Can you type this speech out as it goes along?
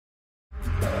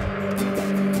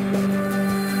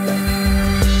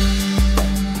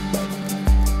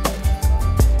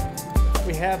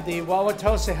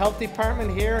Wauwatosa Health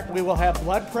Department here. We will have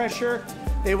blood pressure.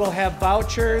 They will have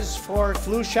vouchers for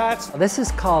flu shots. This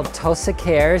is called Tosa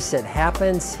Cares. It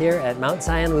happens here at Mount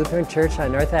Zion Lutheran Church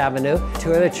on North Avenue.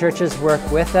 2 other churches work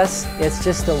with us. It's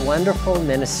just a wonderful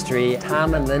ministry.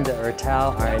 Tom and Linda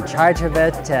Ertel are in charge of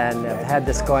it and have had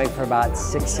this going for about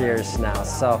 6 years now.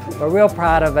 So we're real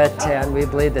proud of it, and we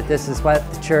believe that this is what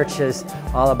the church is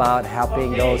all about,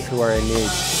 helping those who are in need.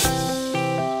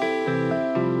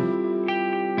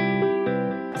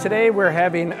 Today we're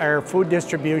having our food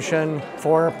distribution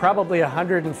for probably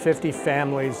 150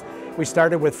 families. We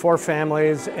started with 4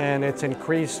 families and it's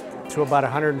increased to about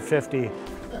 150.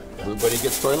 Everybody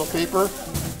gets toilet paper,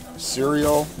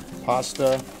 cereal,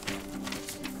 pasta,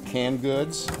 canned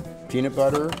goods, peanut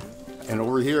butter, and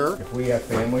over here, if we have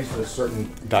families with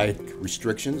certain diet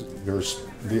restrictions,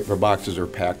 their boxes are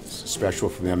packed special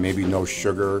for them, maybe no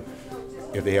sugar.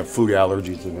 If they have food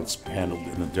allergies, then it's handled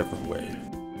in a different way.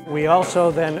 We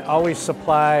also then always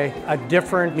supply a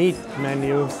different meat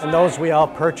menu, and those we all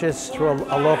purchase through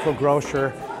a local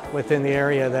grocer within the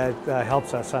area that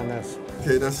helps us on this.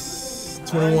 Okay, that's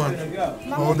 21.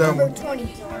 Hold that one.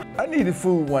 20. I needed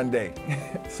food one day,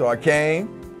 so I came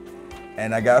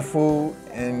and I got food,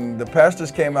 and the pastors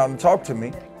came out and talked to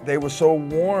me. They were so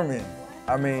warming.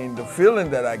 I mean, the feeling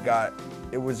that I got,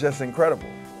 it was just incredible.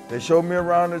 They showed me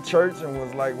around the church and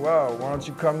was like, wow, why don't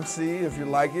you come see if you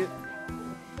like it?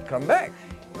 Come back.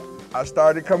 I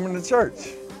started coming to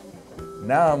church.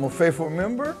 Now I'm a faithful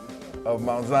member of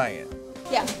Mount Zion.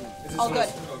 Yeah, all good.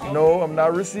 No, I'm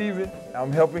not receiving.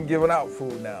 I'm helping giving out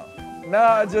food now. Now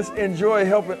I just enjoy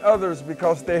helping others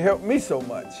because they help me so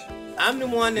much. I'm the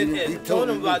one that told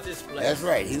him about this place. That's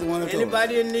right, he's the one that told him.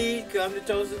 Anybody in need, come to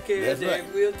Tosa Cares, That's right.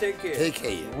 and we'll take care. Take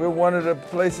care of you. We're one of the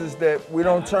places that we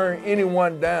don't turn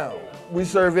anyone down. We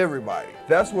serve everybody.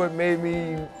 That's what made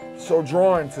me so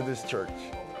drawn to this church.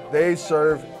 They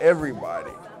serve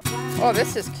everybody. Oh,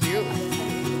 this is cute.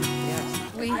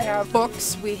 Yes. We have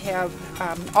books, we have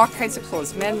all kinds of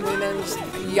clothes, men, women,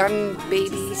 young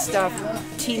baby stuff,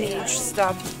 teenage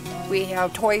stuff. We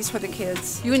have toys for the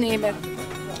kids. You name it,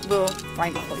 we'll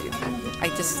find it for you. I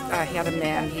just had a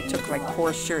man, he took like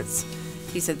 4 shirts.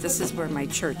 He said, this is where my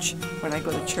church, when I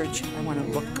go to church, I want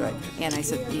to look good. And I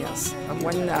said, yes.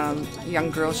 One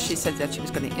young girl, she said that she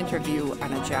was going to interview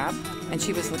on a job, and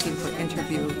she was looking for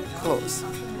interview clothes.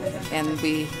 And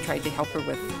we tried to help her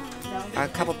with a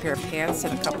couple pair of pants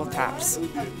and a couple tops.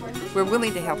 We're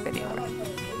willing to help anyone.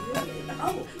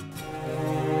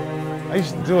 I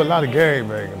used to do a lot of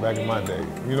gangbanging back in my day,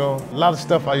 you know? A lot of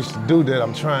stuff I used to do that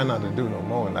I'm trying not to do no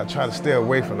more, and I try to stay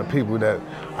away from the people that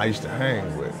I used to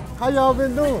hang with. How y'all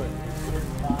been doing?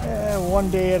 One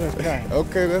day at a time.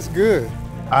 Okay, that's good.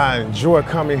 I enjoy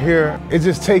coming here. It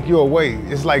just takes you away.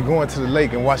 It's like going to the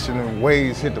lake and watching the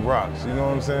waves hit the rocks, you know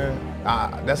what I'm saying?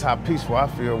 That's how peaceful I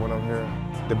feel when I'm here.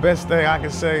 The best thing I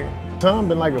can say, Tom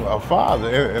been like a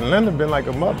father, and Linda been like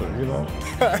a mother, you know?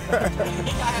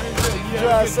 What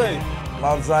I say?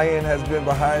 Mount Zion has been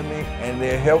behind me, and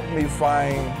they helped me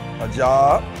find a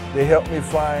job. They helped me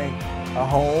find a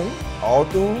home, all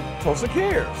through Tosa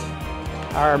Cares.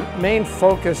 Our main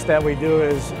focus that we do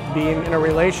is being in a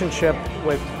relationship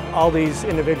with all these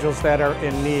individuals that are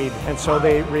in need, and so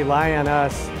they rely on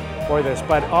us for this.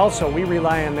 But also we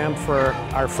rely on them for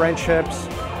our friendships,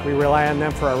 we rely on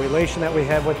them for our relation that we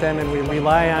have with them, and we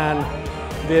rely on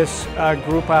this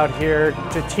group out here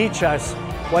to teach us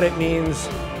what it means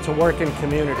to work in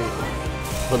community.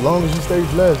 As long as you stay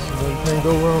blessed, you can't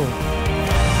go wrong.